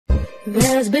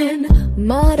There's been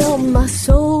mud on my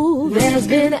soul, there's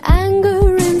been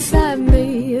anger inside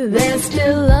me, there's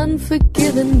still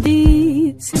unforgiven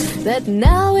deeds that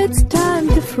now it's time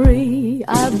to free.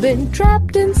 I've been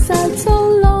trapped inside so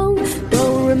long,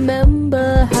 don't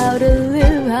remember how to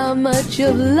live, how much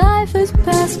of life has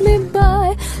passed me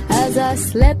by as I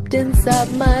slept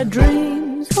inside my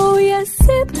dreams. Oh yes,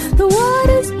 sip the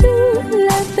waters too,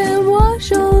 let them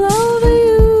wash all over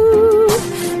you.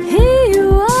 Here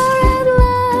you are at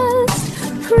last,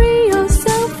 free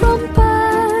yourself from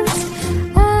past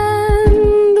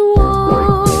and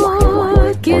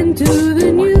walk into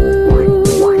the new.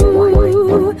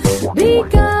 Be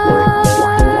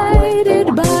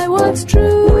guided by what's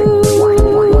true,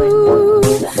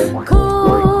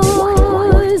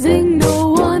 causing no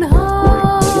one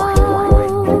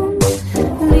harm,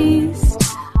 least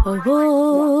of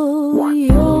all.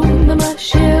 Om Namah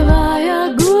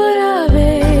Shivaya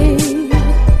Gurave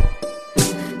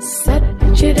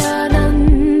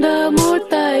Sat-Chit-Anand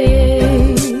Murtaye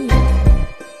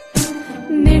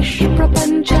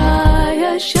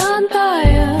Nishprapanchaya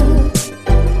Shantaya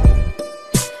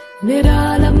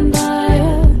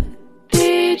Niralambaya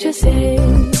Tejase.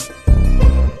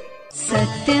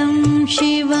 Satyam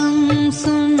Shivam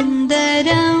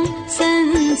Sundaram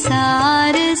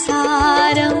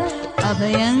Sansarasaram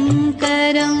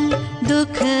Abhayankaram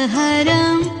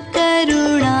Dukhaharam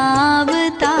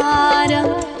Karunavataram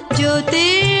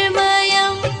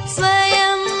Jyotirmayam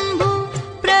Swayambhu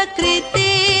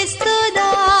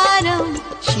Prakritistudaram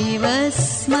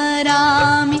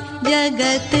Shivasmarami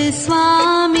Jagat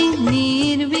Swami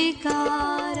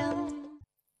Nirvikaram.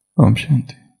 Om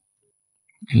Shanti.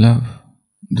 Love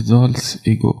dissolves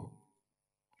ego.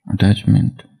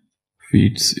 Attachment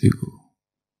feeds ego.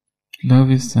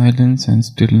 Love is silence and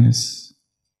stillness.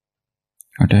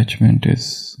 Attachment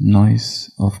is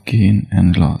noise of gain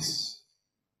and loss.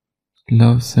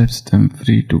 Love sets them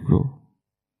free to grow.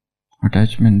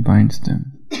 Attachment binds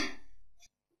them,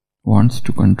 wants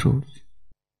to control.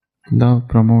 Love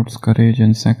promotes courage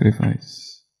and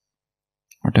sacrifice.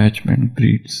 Attachment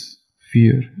breeds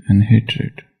fear and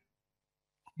hatred.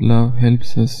 Love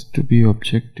helps us to be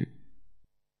objective.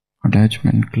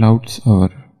 Attachment clouds our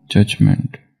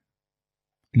judgment.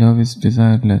 Love is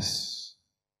desireless.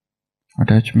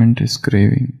 Attachment is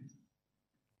craving.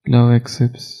 Love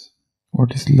accepts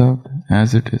what is loved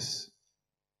as it is.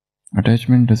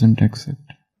 Attachment doesn't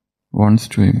accept, wants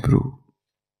to improve.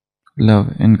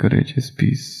 Love encourages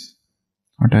peace.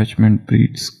 Attachment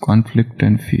breeds conflict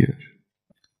and fear.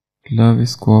 Love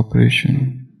is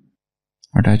cooperation.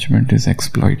 Attachment is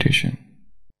exploitation.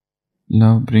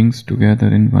 Love brings together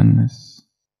in oneness.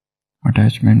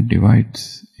 Attachment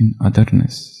divides in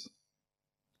otherness.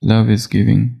 Love is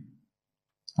giving.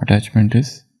 Attachment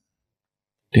is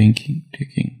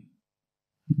taking.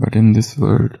 But in this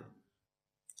world,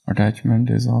 attachment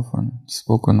is often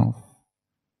spoken of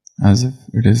as if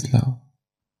it is love.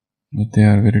 But they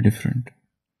are very different.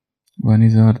 One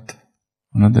is earth,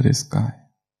 another is sky.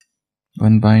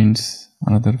 One binds,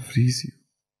 another frees you.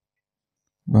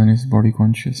 One is body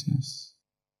consciousness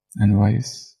and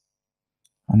vice.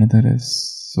 Another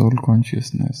is soul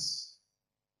consciousness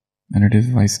and it is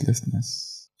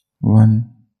vicelessness.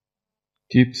 One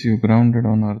keeps you grounded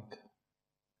on earth.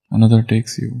 Another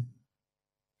takes you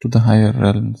to the higher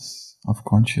realms of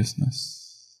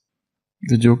consciousness.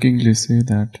 They jokingly say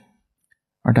that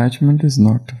attachment is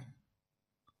not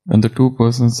when the two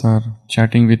persons are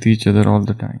chatting with each other all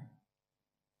the time.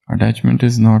 Attachment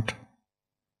is not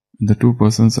when the two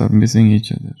persons are missing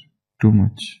each other too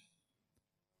much.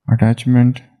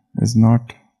 Attachment is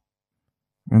not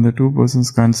when the two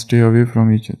persons can't stay away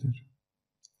from each other.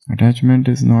 Attachment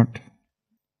is not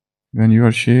when you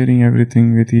are sharing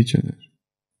everything with each other.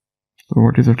 So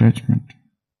what is attachment?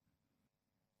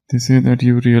 They say that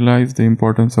you realize the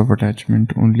importance of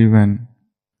attachment only when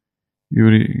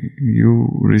you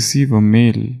receive a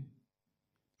mail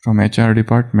from HR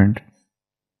department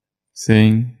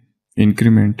saying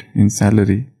increment in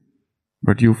salary,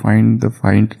 but you find the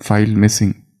file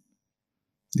missing.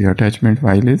 The attachment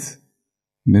file is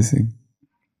missing.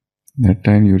 That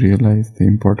time you realize the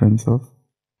importance of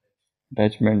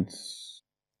attachments.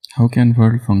 How can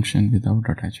world function without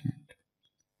attachment?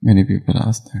 Many people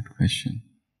ask that question.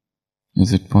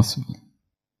 Is it possible?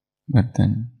 But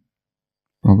then,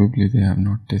 probably they have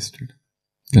not tasted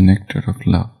the nectar of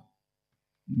love.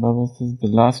 Baba says the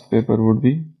last paper would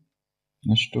be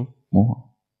Nastomoha,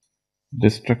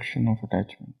 destruction of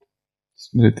attachment.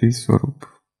 Smriti Swarup,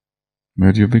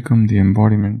 where you become the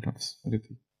embodiment of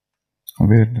Smriti,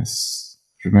 awareness,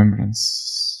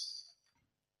 remembrance.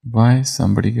 Why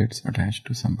somebody gets attached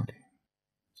to somebody?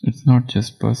 It's not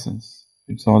just persons,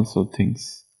 it's also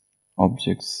things,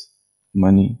 objects,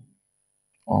 money,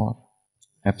 or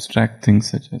abstract things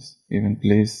such as even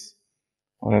place,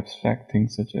 or abstract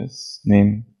things such as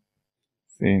name,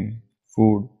 fame,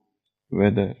 food,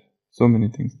 weather, so many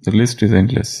things. The list is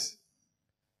endless.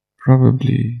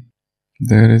 Probably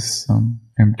there is some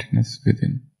emptiness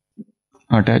within.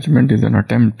 Attachment is an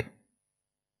attempt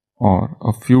or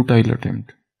a futile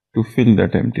attempt to fill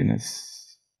that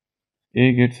emptiness.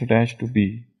 A gets attached to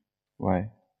B.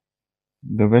 Why?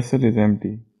 The vessel is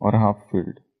empty or half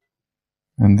filled.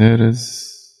 And there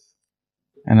is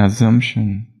an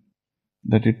assumption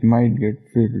that it might get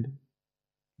filled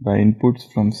by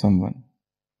inputs from someone.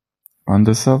 On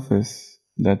the surface,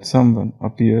 that someone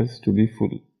appears to be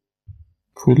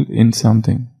full in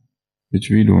something which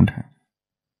we don't have.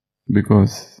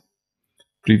 Because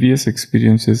previous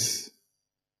experiences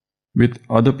with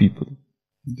other people,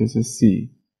 this is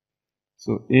C.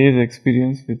 So A's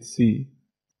experience with C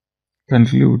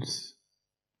concludes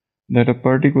that a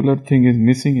particular thing is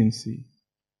missing in C.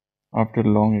 After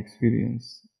long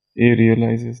experience, A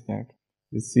realizes that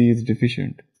the C is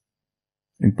deficient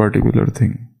in particular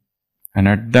thing. And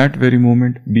at that very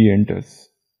moment, B enters.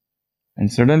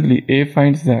 And suddenly A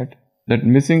finds that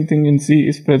missing thing in C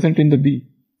is present in the B.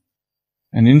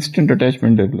 An instant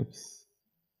attachment develops.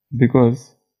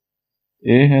 Because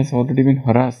A has already been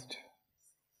harassed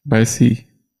by C.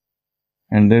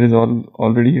 And there is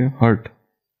already a hurt.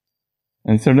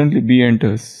 And suddenly B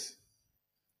enters.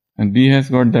 And B has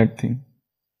got that thing.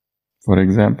 For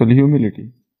example,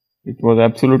 humility. It was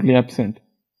absolutely absent.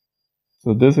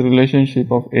 So this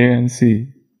relationship of A and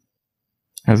C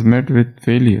has met with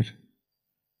failure.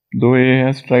 Though A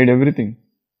has tried everything.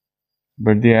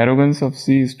 But the arrogance of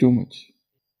C is too much.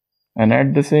 And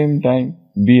at the same time,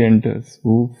 B enters,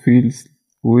 who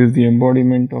is the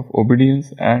embodiment of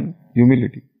obedience and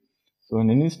humility. So an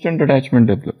instant attachment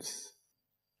develops.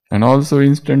 And also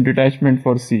instant detachment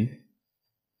for C.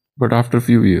 But after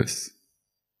few years,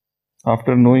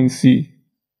 after knowing C,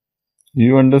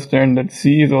 you understand that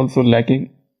C is also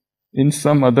lacking in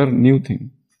some other new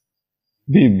thing.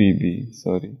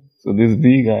 Sorry. So this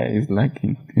B guy is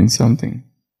lacking in something.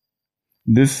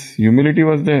 This humility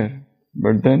was there,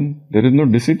 but then there is no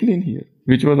discipline here,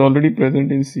 which was already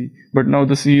present in C. But now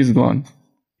the C is gone.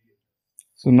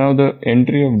 So now the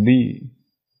entry of D,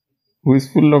 who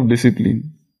is full of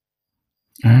discipline.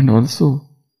 And also,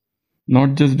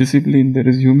 not just discipline, there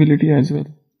is humility as well.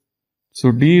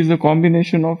 So D is a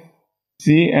combination of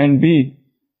C and B.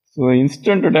 So an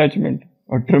instant attachment,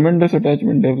 a tremendous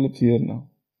attachment develops here now.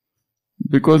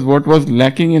 Because what was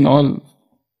lacking in all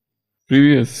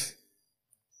previous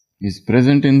is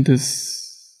present in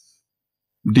this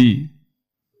D.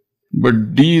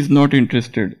 But D is not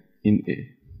interested in A.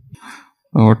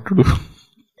 What to do?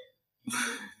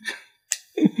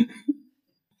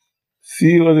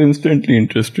 C was instantly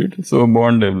interested, so a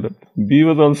bond developed. B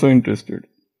was also interested.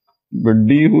 But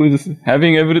D, who is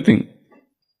having everything.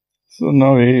 So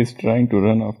now A is trying to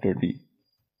run after D.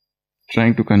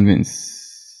 Trying to convince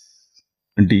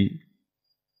D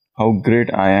how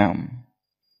great I am.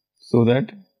 So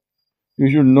that you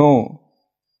should know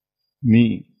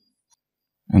me.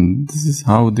 And this is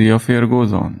how the affair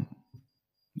goes on.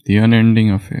 The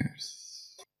unending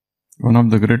affairs. One of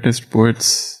the greatest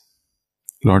poets,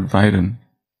 Lord Byron,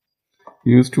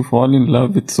 used to fall in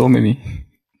love with so many,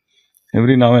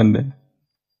 every now and then.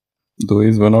 Though he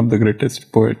is one of the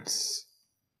greatest poets.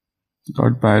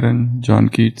 Lord Byron, John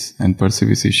Keats and Percy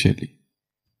Bysshe Shelley.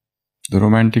 The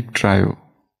romantic trio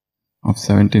of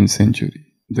 17th century.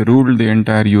 They ruled the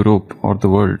entire Europe or the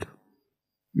world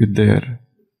with their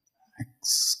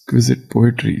exquisite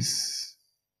poetries.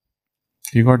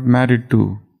 He got married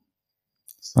to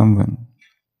someone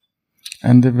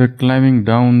and they were climbing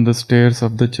down the stairs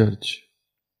of the church.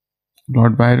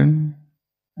 Lord Byron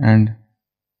and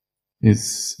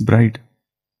his bride.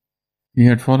 He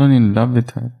had fallen in love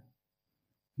with her.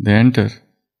 They enter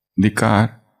the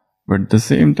car, but at the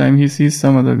same time he sees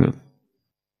some other girl.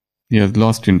 He has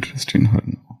lost interest in her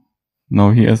now.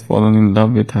 Now he has fallen in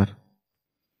love with her.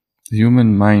 The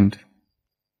human mind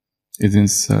is in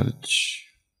search.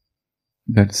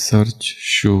 That search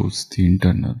shows the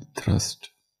internal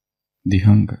thrust, the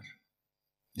hunger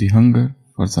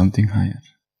for something higher,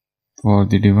 for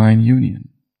the divine union.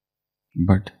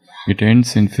 But it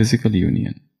ends in physical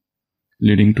union,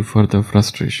 leading to further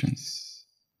frustrations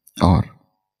or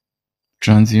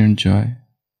transient joy,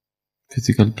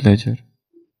 physical pleasure,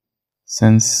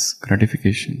 sense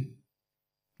gratification,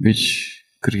 which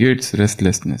creates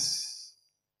restlessness.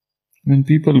 When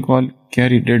people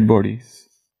carry dead bodies,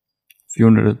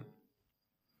 funeral,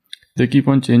 They keep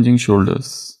on changing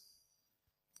shoulders.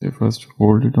 They first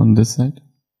hold it on this side.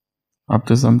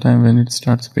 After some time when it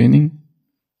starts paining,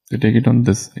 they take it on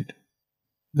this side,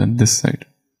 then this side,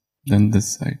 then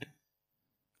this side.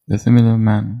 The similar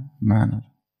manner.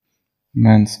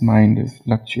 Man's mind is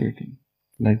fluctuating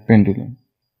like pendulum.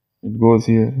 It goes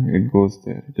here, it goes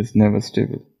there. It is never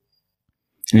stable.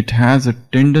 It has a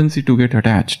tendency to get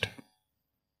attached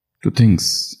to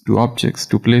things, to objects,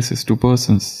 to places, to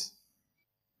persons.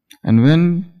 And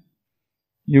when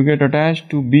you get attached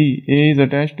to B, A is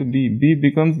attached to B, B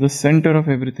becomes the center of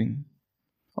everything.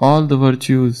 All the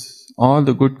virtues, all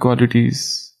the good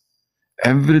qualities,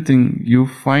 everything you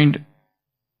find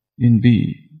in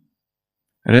B.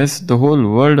 Rest, the whole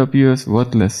world appears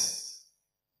worthless,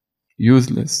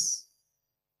 useless.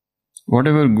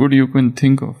 Whatever good you can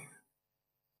think of,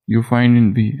 you find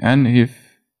in B. And if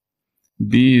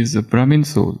B is a Brahmin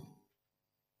soul,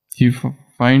 he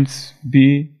finds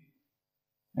B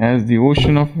as the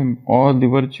ocean of him, all the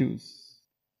virtues.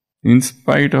 In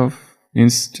spite of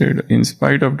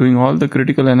doing all the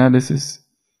critical analysis,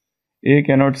 A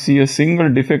cannot see a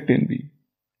single defect in B.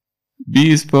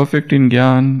 B is perfect in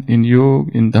Gyan, in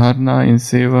Yoga, in Dharana, in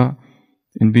Seva,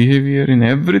 in behavior, in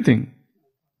everything.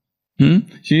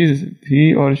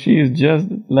 He or she is just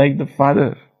like the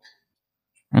Father.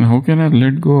 And how can I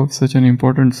let go of such an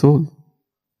important soul?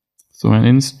 So an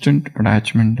instant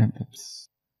attachment develops.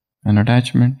 And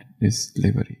attachment is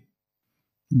slavery.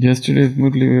 Yesterday's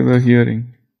Murli we were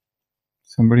hearing.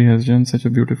 Somebody has done such a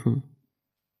beautiful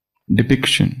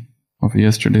depiction of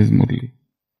yesterday's Murli.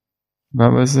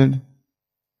 Baba said,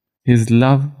 his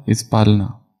love is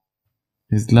palna.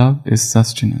 His love is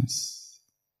sustenance.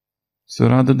 So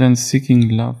rather than seeking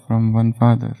love from one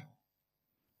father,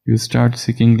 you start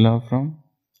seeking love from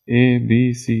A,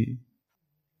 B, C,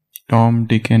 Tom,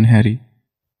 Dick and Harry.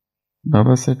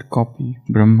 Baba said, copy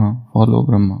Brahma, follow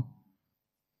Brahma.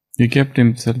 He kept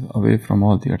himself away from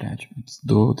all the attachments,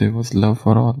 though there was love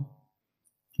for all.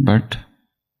 But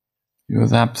he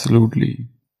was absolutely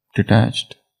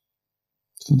detached.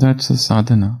 So that's a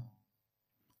sadhana.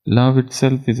 Love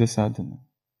itself is a sadhana.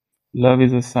 Love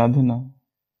is a sadhana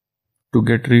to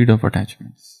get rid of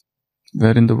attachments.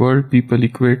 Where in the world people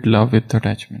equate love with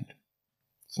attachment.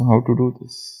 So how to do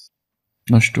this?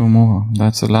 Nastomoha,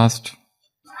 that's the last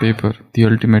paper, the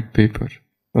ultimate paper.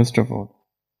 First of all,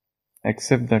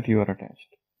 accept that you are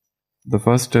attached. The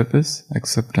first step is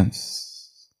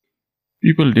acceptance.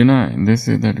 People deny, they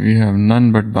say that we have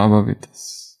none but Baba with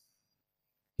us.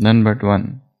 None but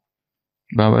one.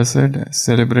 Baba said,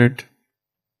 celebrate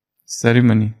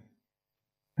ceremony.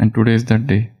 And today is that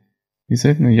day. He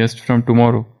said, no, yes, from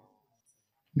tomorrow.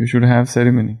 You should have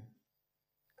ceremony.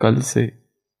 Kal se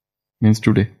means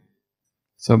today.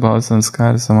 Sabhav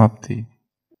sanskar samapti.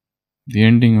 The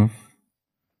ending of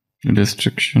the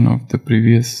destruction of the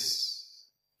previous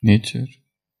nature.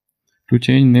 To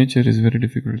change nature is a very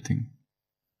difficult thing.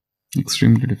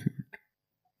 Extremely difficult.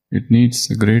 It needs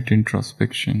a great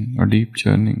introspection, a deep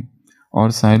churning,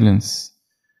 or silence.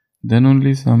 Then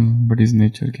only somebody's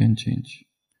nature can change.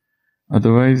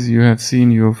 Otherwise, you have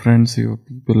seen your friends, your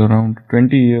people around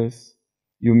 20 years.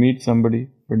 You meet somebody,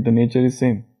 but the nature is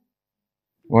same.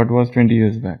 What was 20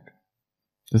 years back?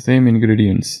 The same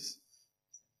ingredients,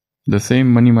 the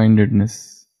same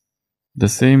money-mindedness, the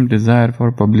same desire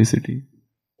for publicity,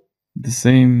 the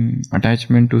same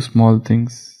attachment to small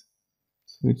things.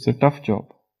 So it's a tough job.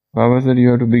 Baba said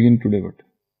you have to begin today, but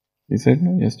he said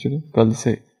no, yesterday, kal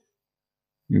se.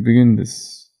 You begin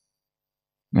this.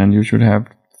 And you should have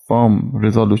firm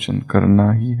resolution, karna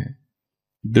hi hai.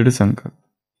 Did sankalp.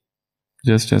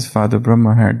 Just as Father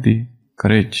Brahma had the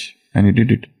courage and he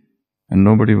did it. And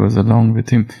nobody was along with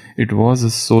him. It was a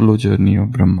solo journey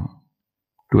of Brahma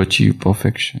to achieve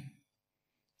perfection.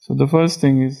 So the first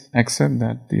thing is accept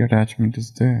that the attachment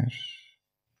is there.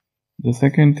 The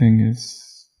second thing is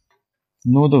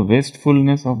know the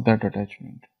wastefulness of that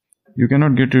attachment. You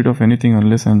cannot get rid of anything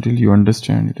unless until you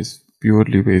understand it is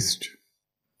purely waste.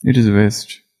 It is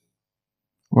waste.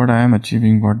 What I am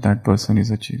achieving, what that person is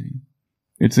achieving.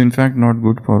 It's in fact not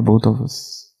good for both of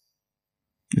us.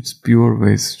 It's pure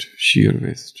waste, sheer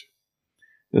waste.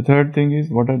 The third thing is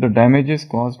what are the damages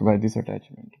caused by this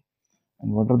attachment?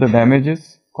 And what are the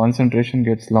damages? Concentration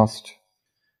gets lost.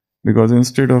 Because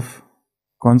instead of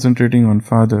concentrating on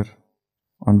Father,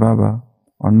 on Baba,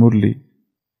 on Murli,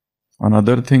 on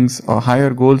other things or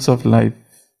higher goals of life,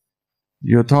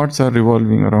 your thoughts are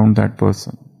revolving around that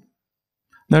person.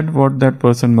 That what that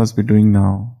person must be doing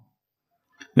now.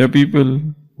 There are people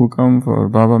who come for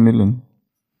Baba Milan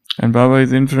and Baba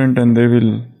is in front and they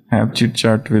will have chit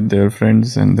chat with their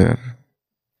friends and their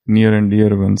near and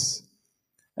dear ones.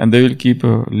 And they will keep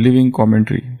a living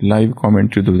commentary, live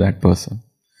commentary to that person.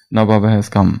 Now Baba has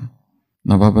come.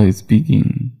 Now Baba is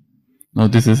speaking. Now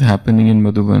this is happening in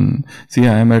Madhuban. See,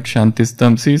 I am at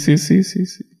Shantistam. See.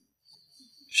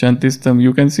 Shantistam.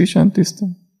 You can see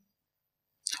Shantistam.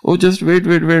 Oh, just wait.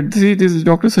 See, this is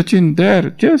Dr. Sachin there.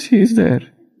 Just he is there.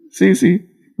 See.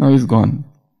 Now he's gone.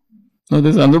 Now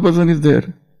this other person is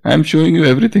there. I am showing you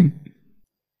everything.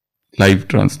 Live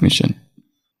transmission.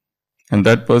 And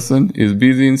that person is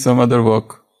busy in some other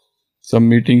work, some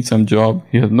meeting, some job.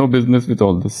 He has no business with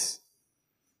all this.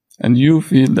 And you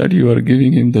feel that you are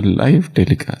giving him the live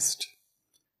telecast.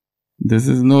 This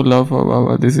is no love for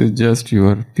Baba. This is just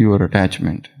your pure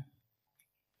attachment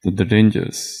to the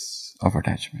dangers of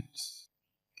attachments.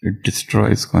 It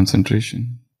destroys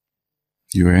concentration,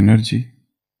 your energy.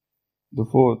 The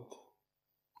fourth,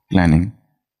 planning.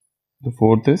 The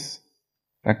fourth is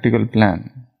practical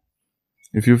plan.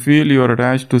 If you feel you are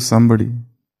attached to somebody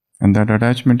and that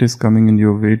attachment is coming in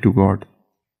your way to God,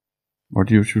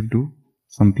 what you should do?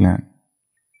 Some plan.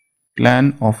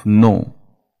 Plan of no.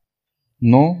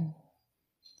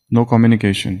 No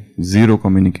communication. Zero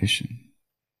communication.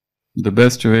 The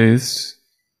best way is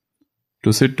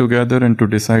to sit together and to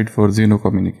decide for zero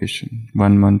communication.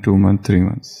 1 month, 2 months, 3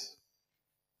 months.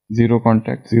 Zero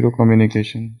contact, zero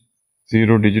communication,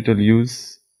 zero digital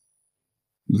use,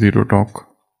 zero talk.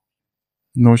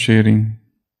 No sharing,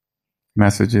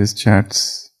 messages,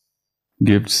 chats,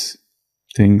 gifts,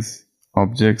 things,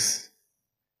 objects,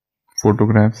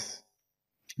 photographs.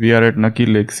 We are at Naki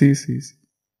Lake. See.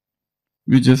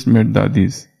 We just met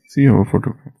Dadis. See our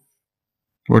photograph.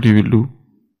 What he will do?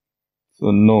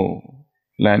 So no.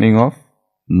 Planning of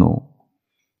no.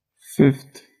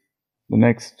 Fifth, the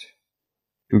next.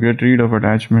 To get rid of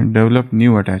attachment, develop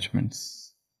new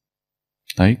attachments.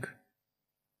 Like?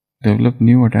 Develop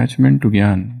new attachment to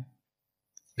Gyan.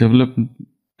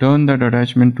 Turn that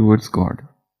attachment towards God.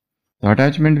 The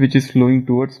attachment which is flowing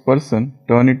towards person,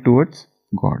 turn it towards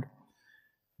God.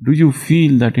 Do you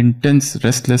feel that intense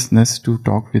restlessness to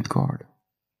talk with God?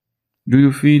 Do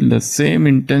you feel the same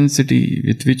intensity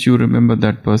with which you remember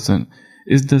that person?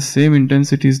 Is the same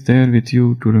intensity is there with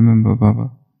you to remember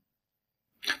Baba?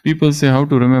 People say how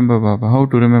to remember Baba, how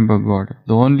to remember God.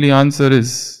 The only answer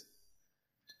is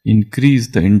increase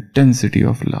the intensity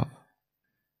of love.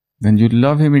 When you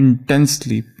love Him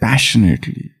intensely,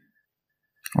 passionately,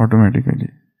 automatically,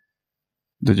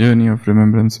 the journey of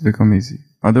remembrance becomes easy.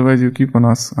 Otherwise, you keep on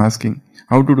asking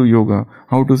how to do yoga,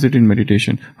 how to sit in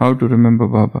meditation, how to remember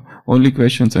Baba. Only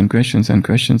questions and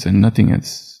nothing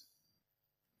else.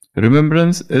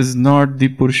 Remembrance is not the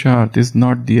purusharth, is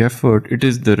not the effort. It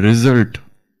is the result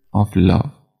of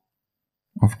love,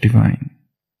 of divine.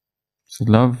 So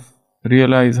love,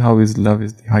 realize how His love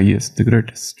is the highest, the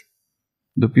greatest,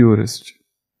 the purest,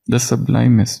 the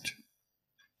sublimest,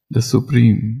 the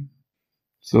supreme.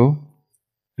 So,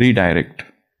 redirect.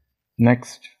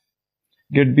 Next,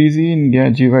 get busy in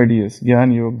GYDS,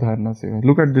 Gyan Yoga Dharana Seva.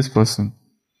 Look at this person.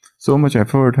 So much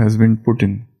effort has been put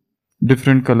in.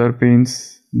 Different color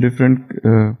paints, different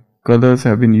colors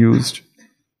have been used.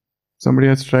 Somebody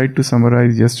has tried to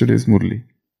summarize yesterday's Murli.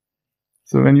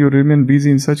 So when you remain busy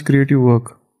in such creative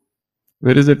work,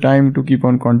 where is the time to keep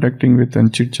on contacting with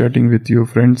and chit-chatting with your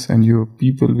friends and your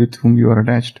people with whom you are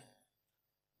attached?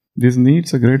 This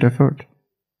needs a great effort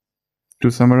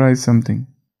to summarize something,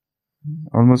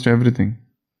 almost everything.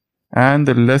 And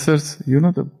the lessers,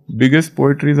 the biggest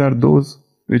poetries are those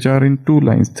which are in 2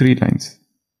 lines, 3 lines.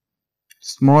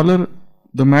 Smaller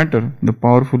the matter, the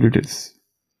powerful it is.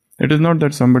 It is not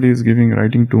that somebody is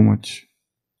writing too much.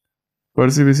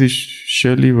 Percy Bysshe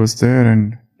Shelley was there,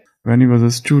 and when he was a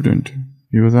student,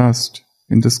 he was asked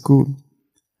in the school,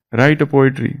 write a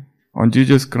poetry on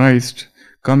Jesus Christ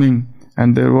coming,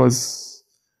 and there was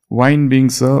wine being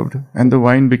served, and the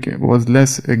wine was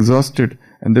less exhausted,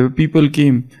 and the people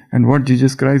came, and what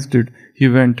Jesus Christ did,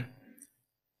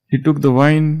 he took the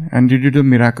wine and he did a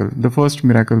miracle, the first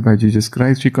miracle by Jesus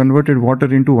Christ. He converted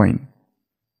water into wine,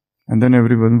 and then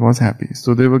everyone was happy.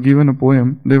 So they were given a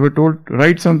poem, they were told,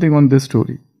 write something on this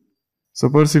story. So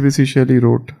Percy Bysshe Shelley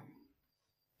wrote,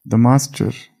 the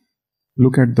master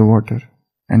looked at the water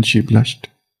and she blushed.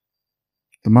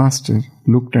 The master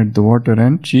looked at the water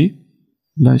and she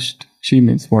blushed. She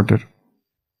means water.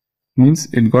 Means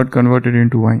it got converted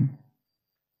into wine.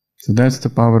 So that's the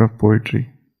power of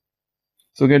poetry.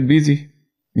 So get busy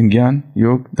in Gyan,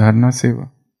 Yoga, Dharana,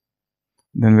 Seva.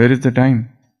 Then where is the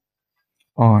time?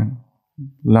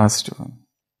 Last one.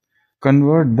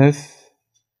 Convert this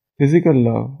physical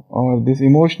love or this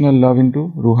emotional love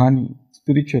into Ruhani,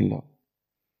 spiritual love.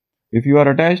 If you are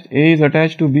attached, A is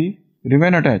attached to B,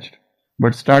 remain attached.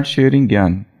 but start sharing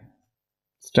Gyan.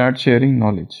 Start sharing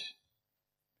knowledge.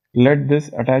 Let this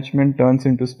attachment turns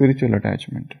into spiritual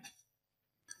attachment.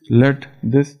 Let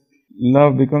this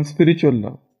love become spiritual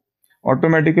love.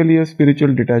 Automatically a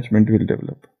spiritual detachment will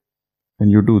develop when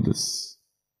you do this.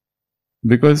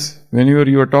 Because whenever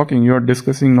you are talking, you are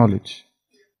discussing knowledge.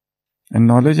 And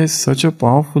knowledge is such a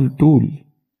powerful tool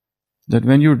that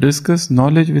when you discuss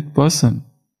knowledge with person,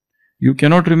 you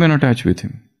cannot remain attached with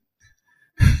him.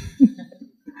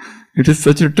 It is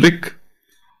such a trick.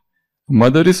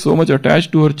 Mother is so much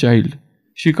attached to her child.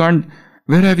 She can't,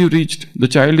 where have you reached? The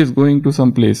child is going to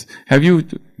some place. Have you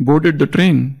boarded the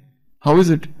train? How is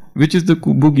it? Which is the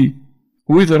boogie?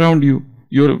 Who is around you?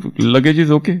 Your luggage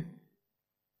is okay?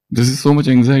 This is so much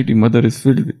anxiety mother is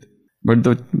filled with. But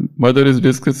the mother is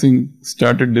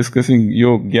started discussing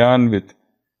Yog Gyan with.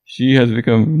 She has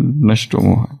become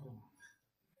Nastomoha.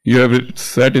 You have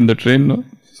sat in the train now,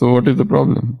 so what is the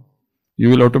problem? You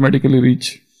will automatically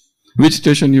reach. Which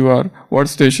station you are? What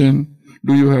station?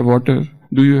 Do you have water?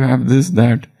 Do you have this,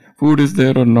 that? Food is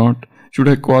there or not? Should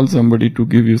I call somebody to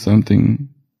give you something?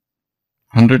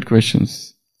 100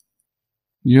 questions.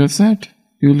 You are sat.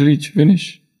 You will reach,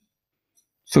 finish.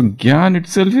 So Gyan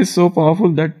itself is so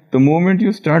powerful that the moment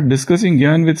you start discussing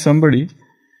Gyan with somebody,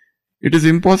 it is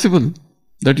impossible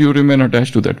that you remain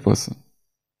attached to that person.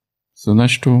 So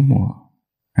Nastomoha.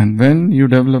 And when you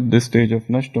develop this stage of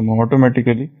Nastomoha,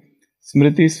 automatically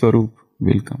Smriti Swarup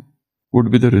will come.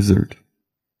 Would be the result.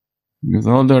 Because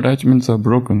all the attachments are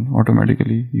broken,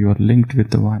 automatically you are linked with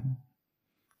the one.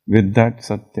 With that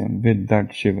Satyam, with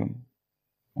that Shivam.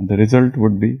 And the result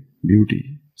would be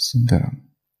beauty, Sundaram.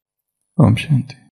 Om Shanti.